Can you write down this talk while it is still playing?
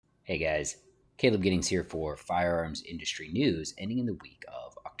Hey guys, Caleb Giddings here for Firearms Industry News, ending in the week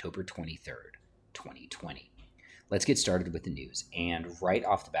of October 23rd, 2020. Let's get started with the news. And right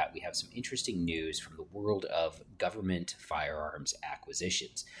off the bat, we have some interesting news from the world of government firearms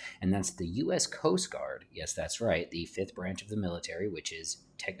acquisitions. And that's the U.S. Coast Guard. Yes, that's right. The fifth branch of the military, which is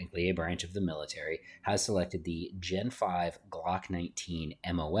technically a branch of the military, has selected the Gen 5 Glock 19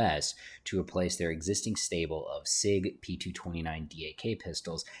 MOS to replace their existing stable of SIG P229 DAK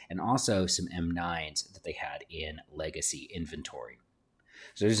pistols and also some M9s that they had in legacy inventory.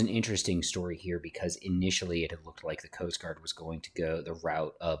 So there's an interesting story here because initially it had looked like the Coast Guard was going to go the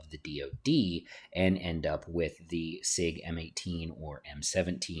route of the DoD and end up with the SIG M18 or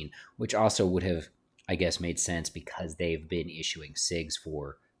M17, which also would have, I guess, made sense because they've been issuing SIGs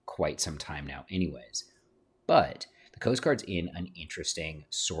for quite some time now anyways. But the Coast Guard's in an interesting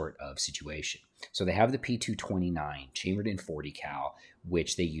sort of situation. So they have the P229 chambered in 40 cal,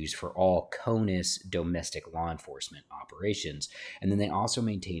 which they use for all CONUS domestic law enforcement operations. And then they also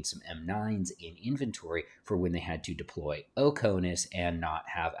maintain some M9s in inventory for when they had to deploy OCONUS and not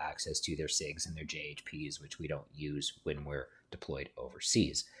have access to their SIGs and their JHPs, which we don't use when we're deployed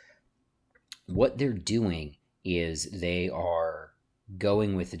overseas. What they're doing is they are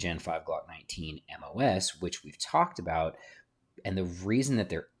going with the Gen 5 Glock 19 MOS, which we've talked about. And the reason that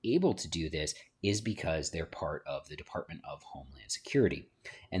they're able to do this is because they're part of the Department of Homeland Security.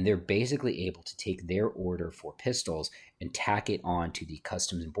 And they're basically able to take their order for pistols and tack it on to the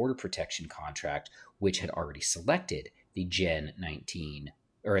Customs and Border Protection contract, which had already selected the Gen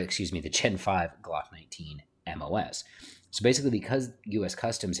 5 Glock 19 MOS. So basically, because U.S.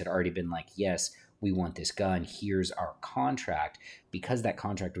 Customs had already been like, yes, we want this gun, here's our contract, because that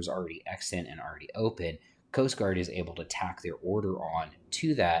contract was already extant and already open, Coast Guard is able to tack their order on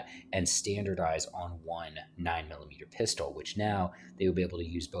to that and standardize on one 9mm pistol, which now they will be able to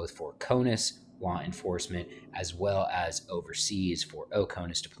use both for CONUS law enforcement as well as overseas for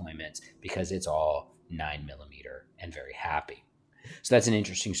OCONUS deployments because it's all 9mm and very happy. So that's an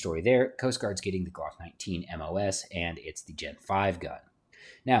interesting story there. Coast Guard's getting the Glock 19 MOS, and it's the Gen 5 gun.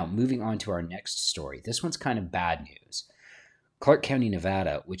 Now, moving on to our next story. This one's kind of bad news. Clark County,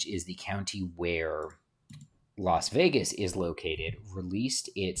 Nevada, which is the county where Las Vegas is located, released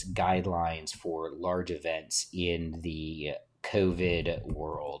its guidelines for large events in the COVID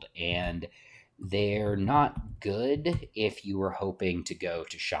world. And they're not good if you were hoping to go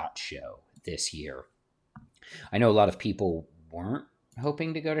to SHOT Show this year. I know a lot of people weren't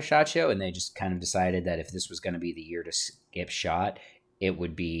hoping to go to SHOT Show, and they just kind of decided that if this was going to be the year to skip SHOT, it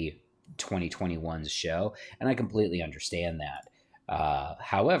would be 2021's show, and I completely understand that.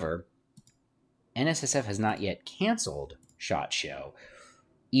 However, NSSF has not yet canceled SHOT Show,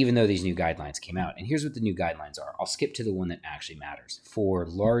 even though these new guidelines came out. And here's what the new guidelines are. I'll skip to the one that actually matters. For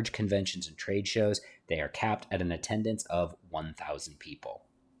large conventions and trade shows, they are capped at an attendance of 1,000 people.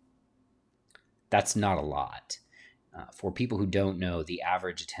 That's not a lot. For people who don't know, the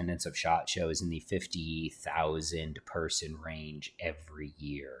average attendance of SHOT Show is in the 50,000 person range every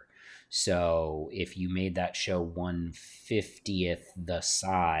year. So if you made that show 1/50th the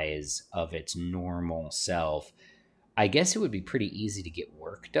size of its normal self, I guess it would be pretty easy to get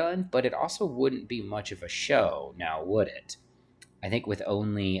work done, but it also wouldn't be much of a show, now would it? I think with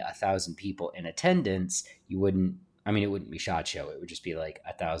only 1,000 people in attendance, it wouldn't be SHOT Show. It would just be like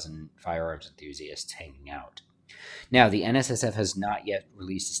 1,000 firearms enthusiasts hanging out. Now, the NSSF has not yet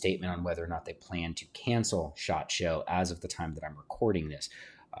released a statement on whether or not they plan to cancel SHOT Show as of the time that I'm recording this.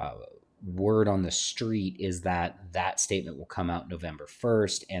 Word on the street is that that statement will come out November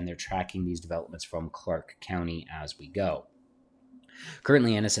 1st, and they're tracking these developments from Clark County as we go.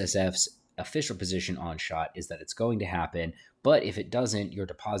 Currently, NSSF's official position on SHOT is that it's going to happen, but if it doesn't, your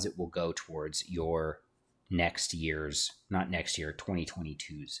deposit will go towards your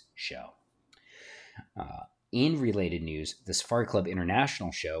 2022's show. In related news, the Safari Club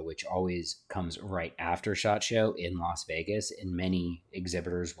International Show, which always comes right after SHOT Show in Las Vegas, and many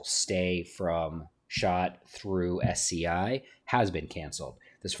exhibitors will stay from SHOT through SCI, has been canceled.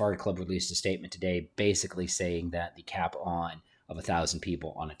 The Safari Club released a statement today basically saying that the cap on of 1,000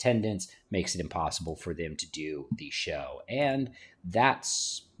 people on attendance makes it impossible for them to do the show. And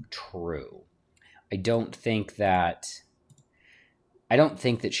that's true. I don't think that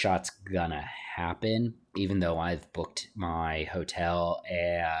SHOT's gonna happen, even though I've booked my hotel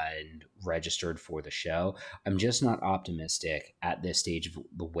and registered for the show. I'm just not optimistic at this stage of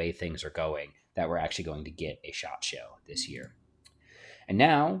the way things are going that we're actually going to get a SHOT Show this year. And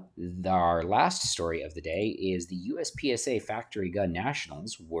now, our last story of the day is the USPSA Factory Gun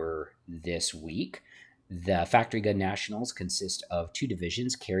Nationals were this week. The Factory Gun Nationals consist of two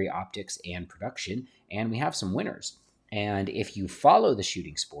divisions, carry optics and production, and we have some winners. And if you follow the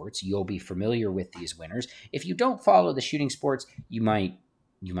shooting sports, you'll be familiar with these winners. If you don't follow the shooting sports, you might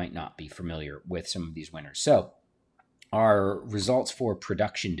not be familiar with some of these winners. So, our results for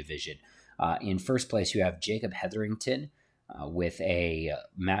production division. In first place, you have Jacob Hetherington with a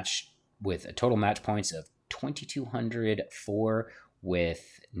total match points of 2,204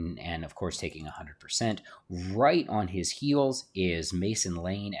 and of course taking 100%. Right on his heels is Mason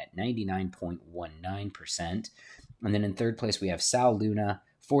Lane at 99.19%. And then in third place, we have Sal Luna.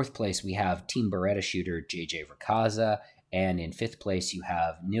 Fourth place, we have Team Beretta shooter JJ Rakaza. And in fifth place, you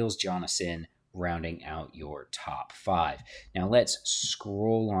have Nils Jonasson rounding out your top five. Now let's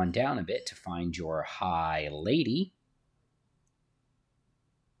scroll on down a bit to find your high lady.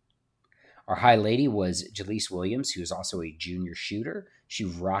 Our high lady was Jaleese Williams, who is also a junior shooter. She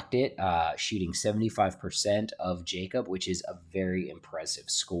rocked it, shooting 75% of Jacob, which is a very impressive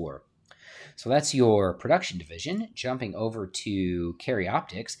score. So that's your production division. Jumping over to carry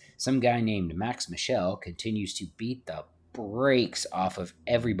optics, some guy named Max Michel continues to beat the brakes off of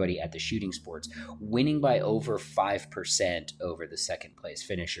everybody at the shooting sports, winning by over 5% over the second place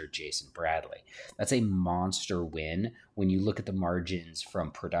finisher, Jason Bradley. That's a monster win when you look at the margins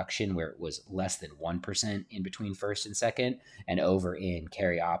from production, where it was less than 1% in between first and second, and over in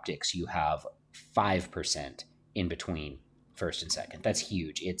carry optics, you have 5% in between first and second. That's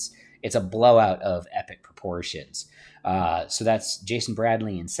huge. It's a blowout of epic proportions. So that's Jason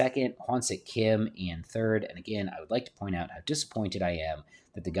Bradley in second, Hwansik Kim in third. And again, I would like to point out how disappointed I am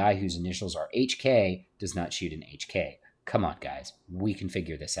that the guy whose initials are HK does not shoot an HK. Come on, guys. We can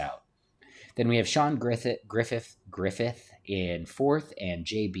figure this out. Then we have Sean Griffith in fourth and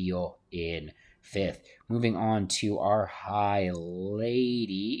Jay Beal in fifth. Moving on to our high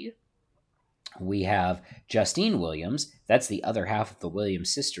lady, we have Justine Williams. That's the other half of the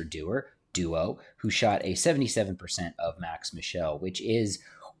Williams sister duo, who shot a 77% of Max Michel, which is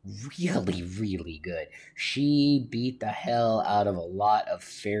really, really good. She beat the hell out of a lot of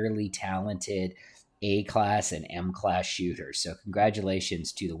fairly talented A-class and M-class shooters. So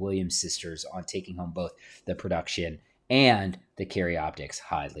congratulations to the Williams sisters on taking home both the production and the carry optics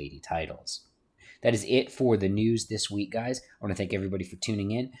high lady titles. That is it for the news this week, guys. I want to thank everybody for tuning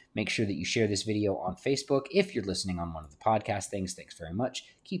in. Make sure that you share this video on Facebook. If you're listening on one of the podcast things, thanks very much.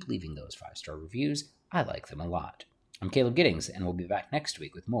 Keep leaving those 5-star reviews. I like them a lot. I'm Caleb Giddings, and we'll be back next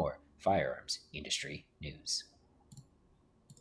week with more firearms industry news.